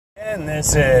And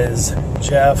this is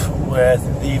Jeff with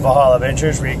the Valhalla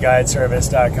Ventures,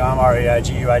 reguideservice.com,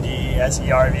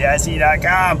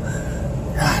 reiguideservice.com.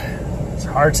 God, it's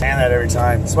hard saying that every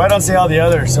time. So I don't say all the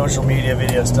other social media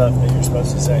video stuff that you're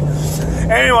supposed to say.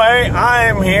 Anyway,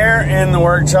 I'm here in the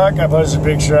work truck. I posted a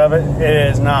picture of it.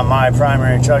 It is not my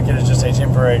primary truck. It is just a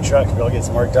temporary truck to be able to get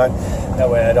some work done. That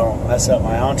way I don't mess up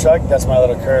my own truck. That's my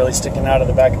little curly sticking out of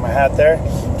the back of my hat there.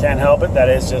 Can't help it. That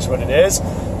is just what it is.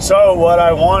 So what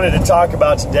I wanted to talk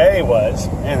about today was,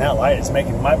 man, that light is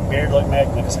making my beard look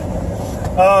magnificent.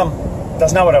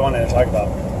 That's not what I wanted to talk about.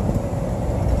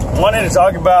 I wanted to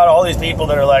talk about all these people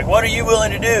that are like, what are you willing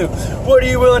to do? What are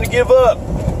you willing to give up?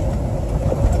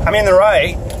 I mean, they're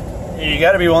right. You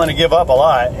got to be willing to give up a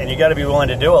lot, and you got to be willing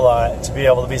to do a lot to be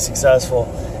able to be successful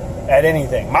at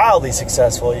anything. Mildly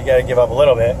successful, you got to give up a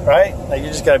little bit, right? Like, you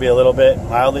just got to be a little bit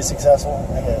mildly successful.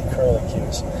 I got curly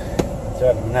cues.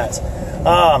 Driving me nuts.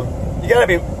 You got to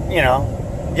be,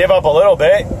 give up a little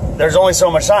bit. There's only so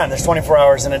much time. There's 24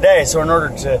 hours in a day. So in order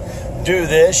to do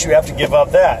this, you have to give up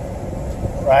that,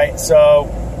 right? So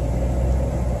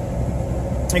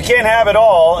you can't have it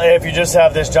all if you just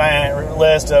have this giant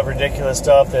list of ridiculous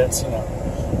stuff that's,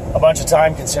 a bunch of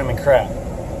time-consuming crap.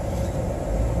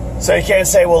 So you can't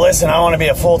say, well, listen, I want to be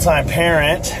a full-time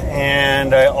parent,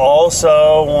 and I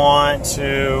also want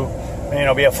to,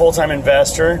 be a full-time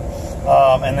investor.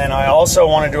 And then I also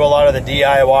want to do a lot of the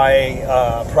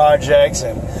DIY projects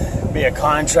and be a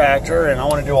contractor, and I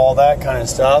want to do all that kind of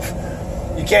stuff.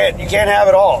 You can't have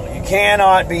it all. You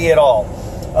cannot be it all.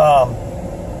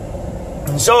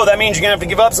 So that means you're going to have to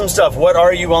give up some stuff. What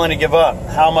are you willing to give up?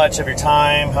 How much of your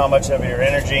time, how much of your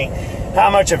energy, how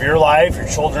much of your life, your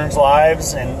children's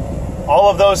lives, and all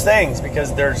of those things,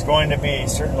 because there's going to be a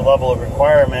certain level of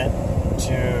requirement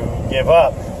to give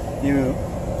up. You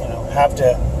have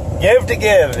to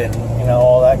give, and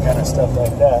all that kind of stuff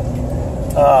like that.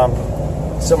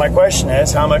 So my question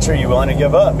is, how much are you willing to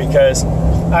give up? Because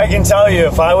I can tell you,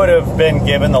 if I would have been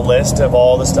given the list of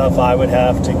all the stuff I would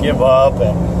have to give up,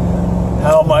 and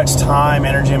how much time,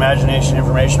 energy, imagination,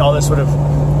 information, all this would have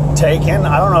taken,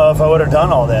 I don't know if I would have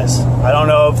done all this. I don't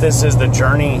know if this is the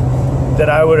journey that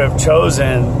I would have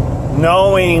chosen,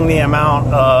 knowing the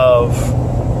amount of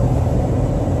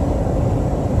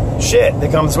shit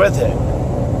that comes with it.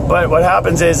 But what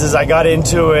happens is I got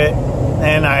into it,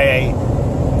 and I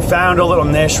found a little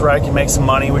niche where I could make some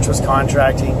money, which was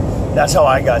contracting. That's how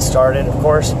I got started, of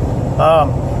course.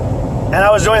 And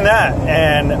I was doing that,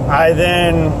 and I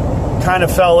then kind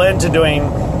of fell into doing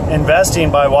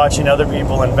investing by watching other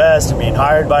people invest and being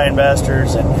hired by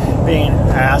investors and being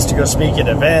asked to go speak at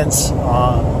events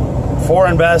for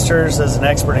investors as an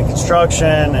expert in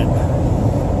construction, and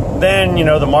then,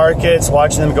 the markets,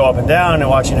 watching them go up and down and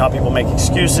watching how people make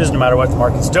excuses no matter what the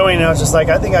market's doing. And I was just like,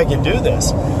 I think I can do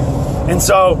this. And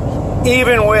so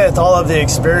even with all of the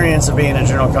experience of being a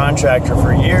general contractor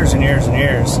for years and years and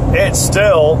years, it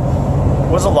still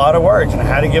was a lot of work, and I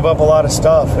had to give up a lot of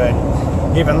stuff.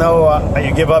 And even though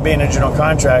you give up being a general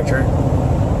contractor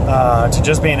to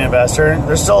just being an investor,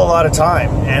 there's still a lot of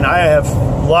time. And I have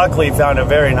luckily found a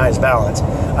very nice balance.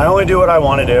 I only do what I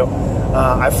want to do.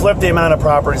 I flip the amount of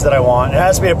properties that I want. It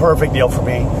has to be a perfect deal for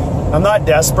me. I'm not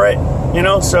desperate,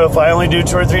 so if I only do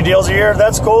 2 or 3 deals a year,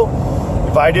 that's cool.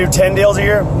 If I do 10 deals a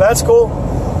year, that's cool.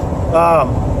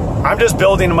 I'm just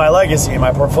building my legacy in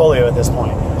my portfolio at this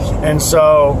point. And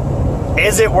so,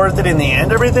 is it worth it in the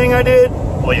end, everything I did?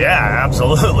 Well, yeah,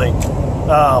 absolutely.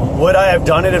 Would I have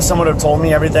done it if someone would have told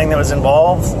me everything that was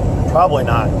involved? Probably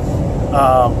not.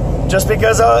 Just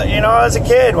because, I was a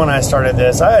kid when I started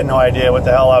this, I had no idea what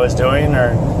the hell I was doing,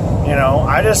 or,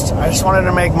 I just wanted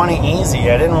to make money easy.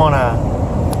 I didn't want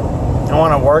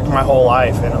to work my whole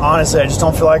life, and honestly, I just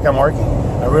don't feel like I'm working.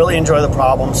 I really enjoy the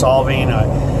problem solving.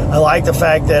 I like the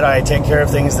fact that I take care of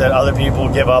things that other people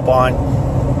give up on.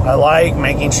 I like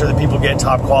making sure that people get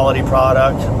top quality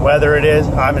product, whether it is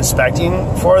I'm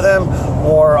inspecting for them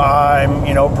or I'm,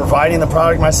 providing the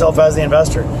product myself as the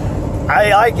investor. I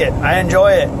like it. I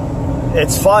enjoy it.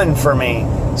 It's fun for me.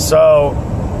 So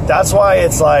that's why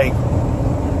it's like,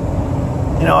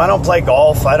 I don't play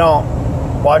golf. I don't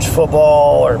watch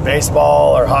football or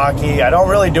baseball or hockey. I don't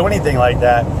really do anything like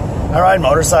that. I ride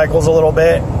motorcycles a little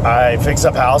bit. I fix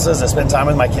up houses. I spend time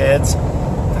with my kids.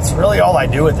 That's really all I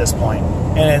do at this point.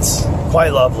 And it's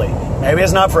quite lovely. Maybe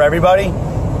it's not for everybody.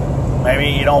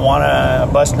 Maybe you don't want to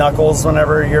bust knuckles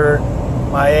whenever you're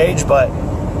my age, but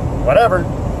whatever.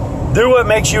 Do what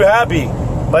makes you happy.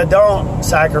 But don't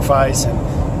sacrifice and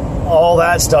all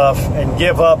that stuff and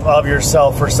give up of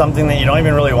yourself for something that you don't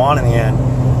even really want in the end.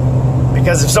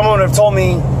 Because if someone would have told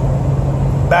me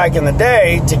back in the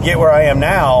day to get where I am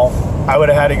now, I would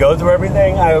have had to go through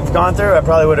everything I've gone through, I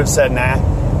probably would have said nah.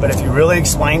 But if you really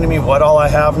explain to me what all I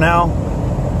have now,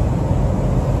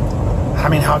 I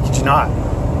mean, how could you not?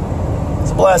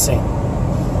 It's a blessing.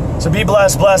 So be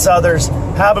blessed, bless others.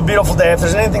 Have a beautiful day. If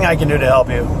there's anything I can do to help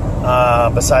you,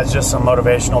 besides just some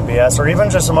motivational BS, or even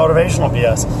just some motivational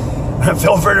BS,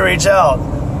 feel free to reach out.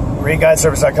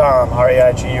 ReiguideService.com,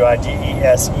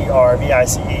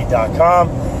 ReiguideService.com.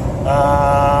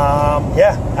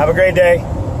 Yeah, have a great day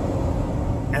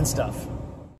and stuff.